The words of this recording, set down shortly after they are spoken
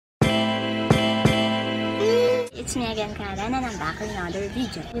It's me again, Kharene, and I'm back with another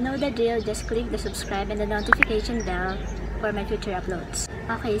video. You know the drill, just click the subscribe and the notification bell for my future uploads.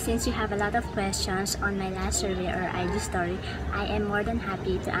 Okay, since you have a lot of questions on my last survey or IG story, I am more than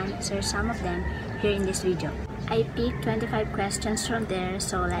happy to answer some of them here in this video. I picked 25 questions from there,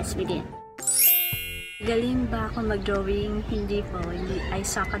 so let's begin. Galing ba ako mag-drawing? Hindi po. I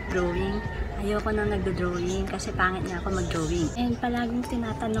suck at drawing. Ayoko nang nagdo-drawing kasi pangit nga ako mag-drawing. And palaging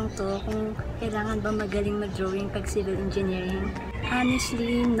tinatanong to kung kailangan ba magaling mag-drawing pag civil engineering.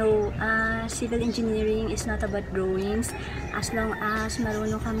 Honestly, no. Civil engineering is not about drawings. As long as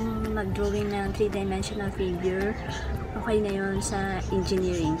marunong kang mag-drawing ng 3-dimensional figure, okay na yun sa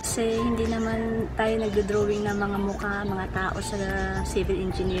engineering. Kasi hindi naman tayo nagdo-drawing ng mga mukha, mga tao sa civil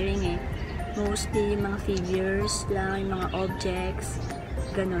engineering eh. Mostly mga figures lang, yung mga objects,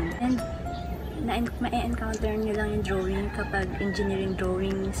 ganun. And ma-encounter nyo lang yung drawing kapag engineering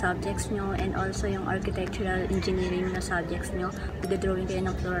drawing subjects nyo and also yung architectural engineering na subjects nyo. Mag-drawing kayo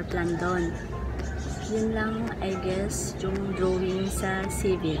ng floor plan doon. Yun lang, I guess, yung drawing sa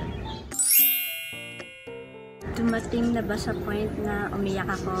civil. Dumating na ba sa point na umiyak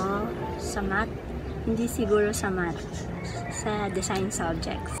ako sa math? Hindi siguro sa math, sa design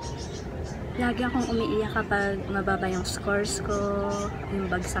subjects. Lagi akong umiiyak kapag mababa yung scores ko, yung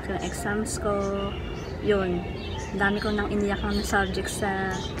bagsak yung exams ko. Yun, dami ko nang iniyak ng subjects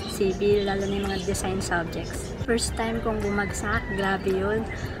sa civil, lalo na yung mga design subjects. First time kong bumagsak, grabe yun.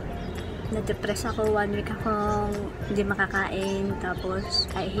 Na-depress ako, 1 week akong hindi makakain,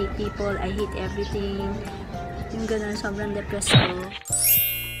 tapos I hate people, I hate everything. Yung ganun, sobrang depressed ko.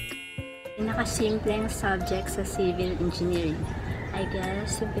 Pinakasimpleng subject sa civil engineering. I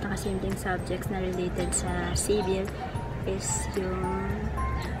guess, yung pinakasimpleng subjects na related sa civil is yung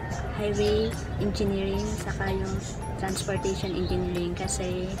highway engineering saka yung transportation engineering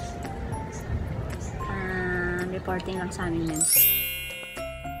kasi reporting lang sa amin yun.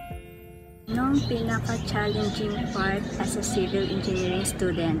 Nung pinaka-challenging part as a civil engineering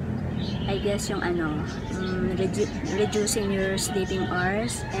student, I guess yung reducing your sleeping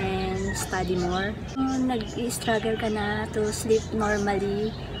hours and study more. Nag-struggle ka na to sleep normally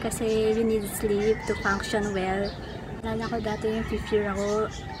kasi you need sleep to function well. Lala ko dati yung 5th year ako,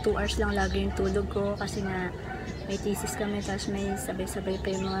 2 hours lang lagi yung tulog ko kasi nga may thesis kami tapos may sabay-sabay pa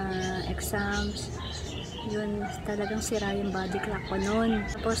yung mga exams. Yun, talagang sira yung body clock ko noon.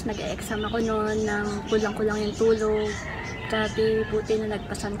 Tapos nag-exam ako noon ng kulang-kulang yung tulog. Grabe, buti na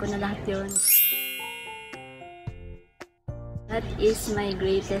nagpasan ko na lahat yun. That is my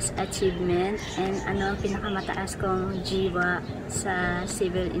greatest achievement and ano ang pinakamataas kong jiwa sa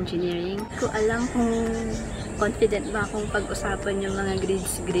civil engineering. Ko alam kung confident ba akong pag-usapan yung mga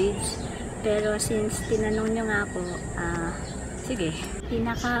grades. Pero since tinanong nyo nga ako, sige.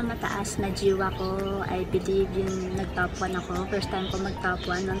 Pinakamataas na jiwa ko, I believe yung nag-top 1 ako. First time ko mag-top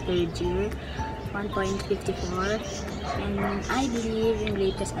 1 ng 3rd year. 1.54 and I believe yung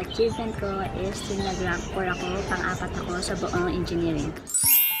greatest achievement ko is yung nag-rank 4 ako, pang-4 ako sa buong engineering.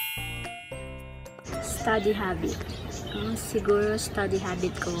 Study habit. Siguro study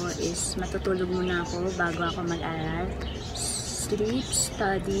habit ko is matutulog muna ako bago ako mag-aral. Sleep,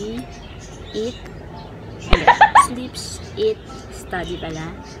 study, eat. Sleep, eat, study pala.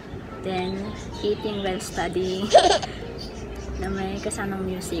 Then eating while studying na may kasamang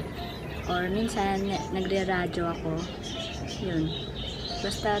music. Or minsan, nagre-radyo ako. Yun.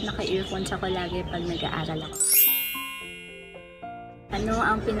 Basta naka-earphones ako lagi pag nag-aaral ako. Ano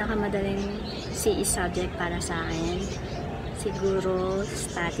ang pinakamadaling CE subject para sa akin? Siguro,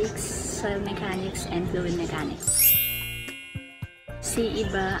 statics, soil mechanics, and fluid mechanics. CE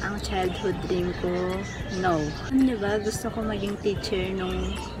ba ang childhood dream ko? No. Diba, gusto ko maging teacher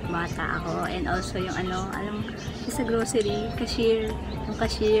nung bata ako. And also yung alam sa grocery, cashier, yung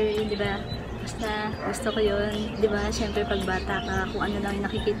cashier, yun diba? Basta gusto ko yun. Diba, syempre pag bata ka, kung ano lang yung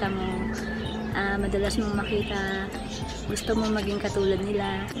nakikita mo, madalas mong makita, gusto mo maging katulad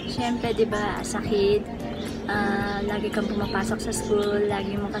nila. Syempre, diba, as a kid, lagi kang pumapasok sa school,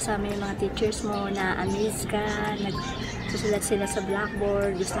 lagi mo kasama yung mga teachers mo, na-amaze ka, nagsusulat sila sa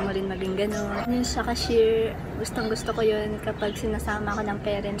blackboard, gusto mo rin maging gano'n. Yung sa cashier, gustong-gusto ko yun kapag sinasama ko ng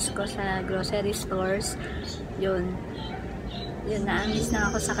parents ko sa grocery stores. Yun, na-amaze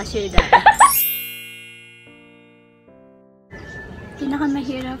na ako sa cashier dati.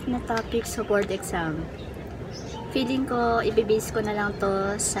 Pinakamahirap na topic sa board exam. Feeling ko, ibibase ko na lang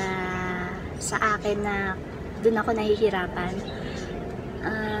to sa akin na doon ako nahihirapan.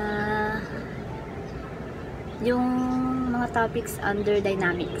 Yung mga topics under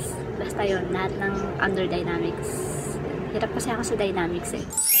dynamics. Basta yun, lahat ng under dynamics. Hirap kasi ako sa dynamics eh.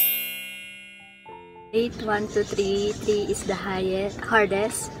 Rate 1 to 3, 3 is the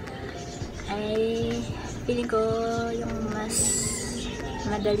hardest. Ay, feeling ko yung mas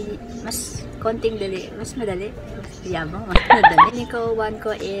madali, mas konting dali, mas madali. Yabang, mas madali. Feeling ko 1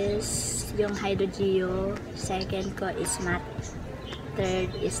 ko is yung hydrogeo, second ko is math,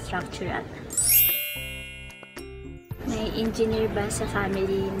 third is structural. May engineer ba sa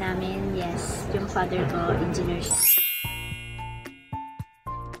family namin? Yes, yung father ko, engineer siya.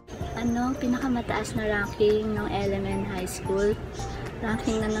 Ano, pinakamataas na ranking ng LMN High School?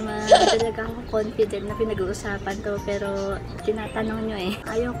 Ranking na naman, talaga ako confident na pinag-uusapan to, pero tinatanong nyo eh.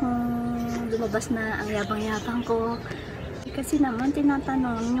 Ayaw kong lumabas na ang yabang-yabang ko. Kasi naman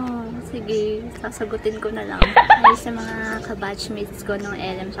tinatanong nyo, sige, sasagutin ko na lang. Ay, sa mga kabatchmates ko ng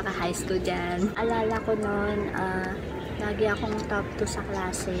LM saka high school dyan, alala ko noon, lagi akong top 2 sa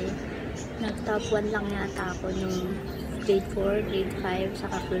klase. Nag-top 1 lang yata ako nung grade 4, grade 5,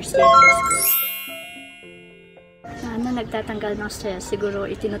 saka first year high school. Ano, nagtatanggal ng stress? Siguro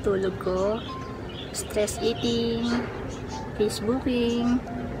itinutulog ko. Stress eating, Facebooking,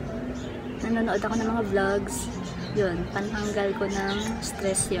 nanonood ako ng mga vlogs. Yun, pantanggal ko ng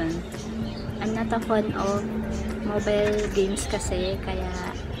stress yun. I'm not a fan of mobile games kasi, kaya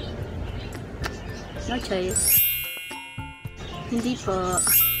no choice. Hindi po.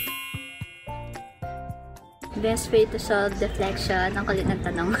 Best way to solve deflection. Ang kulit ng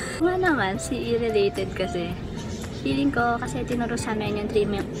tanong. Nga naman, CE related kasi. Feeling ko kasi tinuro sa amin yung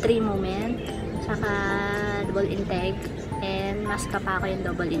 3 moment, saka double intake, and mas pa ako yung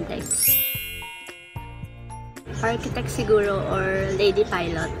double intake. Architect siguro or lady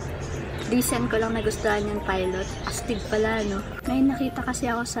pilot. Recent ko lang nagustuhan yung pilot. Astig pala, no? May nakita kasi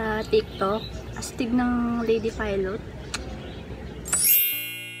ako sa TikTok. Astig ng lady pilot.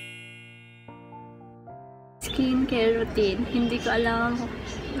 Skincare routine. Hindi ko alam.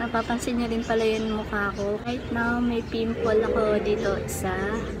 Napapansin niyo rin pala yung mukha ko. Right now, may pimple ako dito. Isa.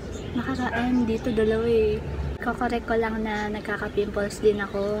 Nakaraan dito, dalawa eh. Kakorek ko lang na nagkaka-pimples din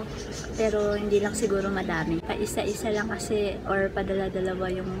ako. Pero hindi lang siguro madami. Paisa-isa lang kasi or padala-dalawa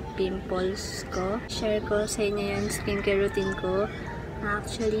yung pimples ko. Share ko sa inyo yung skincare routine ko.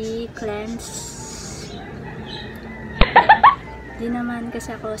 Actually, cleanse. Di naman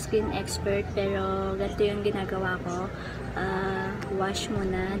kasi ako skin expert, pero ganito yung ginagawa ko. Wash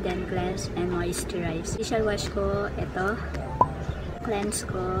muna, then cleanse and moisturize. Initial wash ko, ito. Cleanse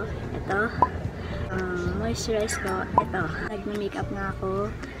ko, ito. Moisturize ko, ito. Nag-makeup na ako.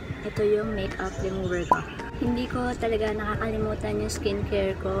 Ito yung makeup remover ko. Hindi ko talaga nakakalimutan yung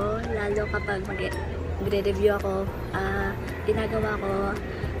skincare ko, lalo kapag magre-review ako. Ginagawa ko,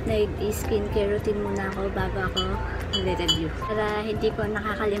 nag-skincare routine muna ako bago ako magre-review. Para hindi ko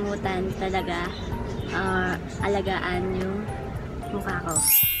nakakalimutan talaga alagaan yung mukha ko.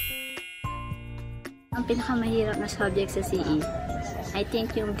 Ang pinakamahirap na subject sa CE, I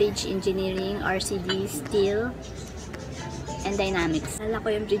think yung bridge engineering, RCD, steel, and dynamics. Alam ko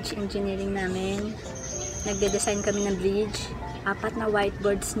yung bridge engineering namin. Nagde-design kami ng bridge. 4 na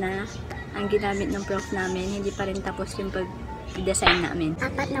whiteboards na ang ginamit ng prof namin. Hindi pa rin tapos yung pag-design namin.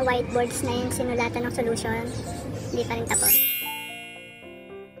 4 na whiteboards na yung sinulatan ng solution. Hindi pa rin tapos.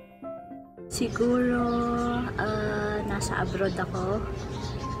 Siguro, nasa abroad ako.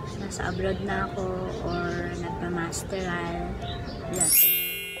 Nasa abroad na ako or nagpa-masteral. Yan.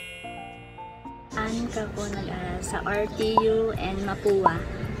 Ka po nag-aral sa RTU and Mapua.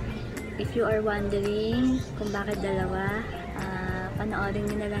 If you are wondering kung bakit dalawa, panoorin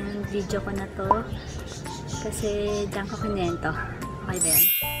nyo na lang yung video ko na to kasi diyan ko kinento. Okay ba yan?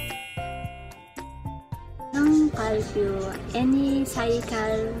 Ng calcu, any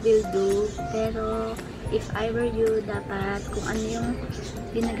cycle will do, pero if I were you, dapat kung ano yung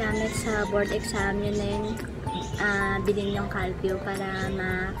ginagamit sa board exam, yun na yung bilhin yung calcu para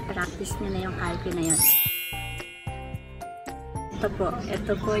ma-practice nyo na yung calcu na yun.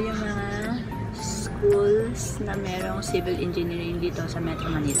 Ito po yung mga schools na merong civil engineering dito sa Metro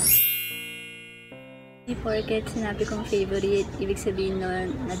Manila. Hindi porket sinabi kong favorite, ibig sabihin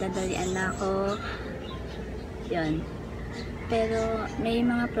nun, nadadalian na ako. Yun. Pero may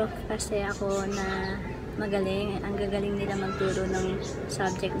mga prof kasi ako na magaling, ang gagaling nila magturo ng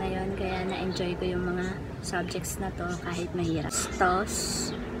subject na yon, kaya na-enjoy ko yung mga subjects na to kahit mahirap. STOS,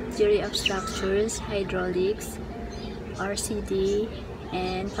 Theory of Structures, Hydraulics, RCD,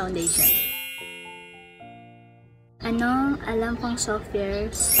 and Foundation. Anong alam kong software?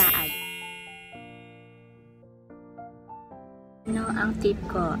 STAAD. Ano ang tip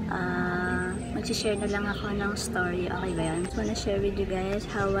ko? Mag-share na lang ako ng story. Okay ba yan? I wanna share with you guys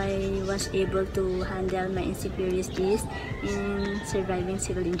how I was able to handle my insecurities in surviving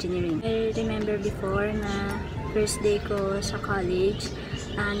civil engineering. I remember before na first day ko sa college,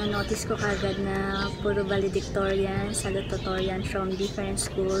 na-notice ko kagad na puro valedictorian, salutatorian from different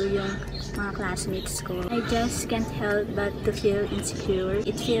school yung mga classmates ko. I just can't help but to feel insecure.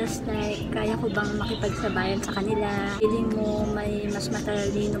 It feels like kaya ko bang makipagsabayan sa kanila. Feeling mo may mas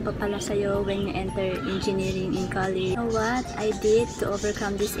matalino pa pala sa'yo when you enter engineering in college. You know what I did to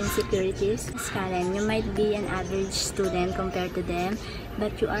overcome these insecurities? Karen, you might be an average student compared to them,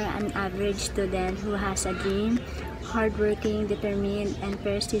 but you are an average student who has a dream, hardworking, determined, and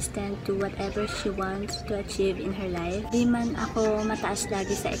persistent to whatever she wants to achieve in her life. Di man ako mataas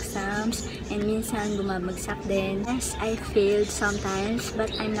lagi sa exams, and minsan bumabagsak din. Yes, I failed sometimes, but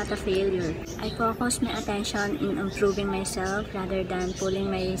I'm not a failure. I focus my attention in improving myself rather than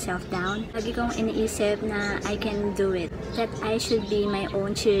pulling myself down. Lagi kong iniisip na I can do it, that I should be my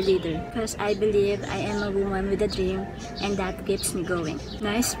own cheerleader, because I believe I am a woman with a dream, and that keeps me going.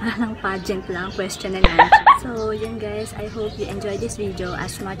 Nice, parang pageant lang, question and answer. So, yun guys, I hope you enjoy this video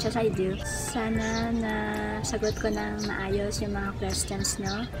as much as I do. Sana na sagot ko ng maayos yung mga questions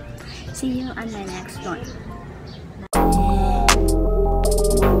nyo. See you on my next one.